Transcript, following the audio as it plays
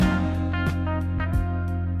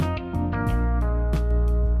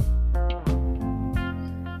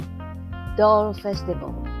Doll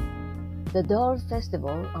Festival. The Doll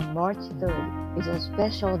Festival on March 3rd is a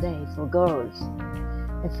special day for girls.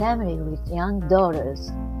 A family with young daughters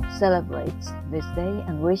celebrates this day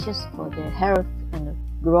and wishes for their health and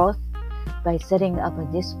growth by setting up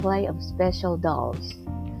a display of special dolls.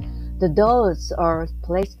 The dolls are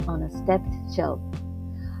placed on a stepped shelf.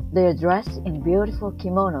 They are dressed in beautiful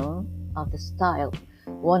kimono of the style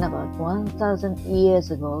worn about 1,000 years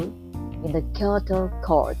ago in the Kyoto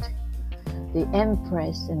court. The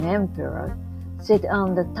empress and emperor sit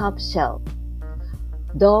on the top shelf.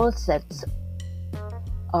 Doll sets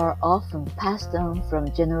are often passed on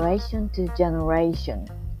from generation to generation.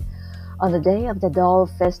 On the day of the Doll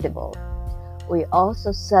Festival, we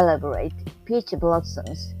also celebrate peach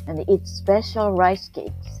blossoms and eat special rice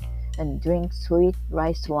cakes and drink sweet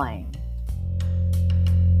rice wine.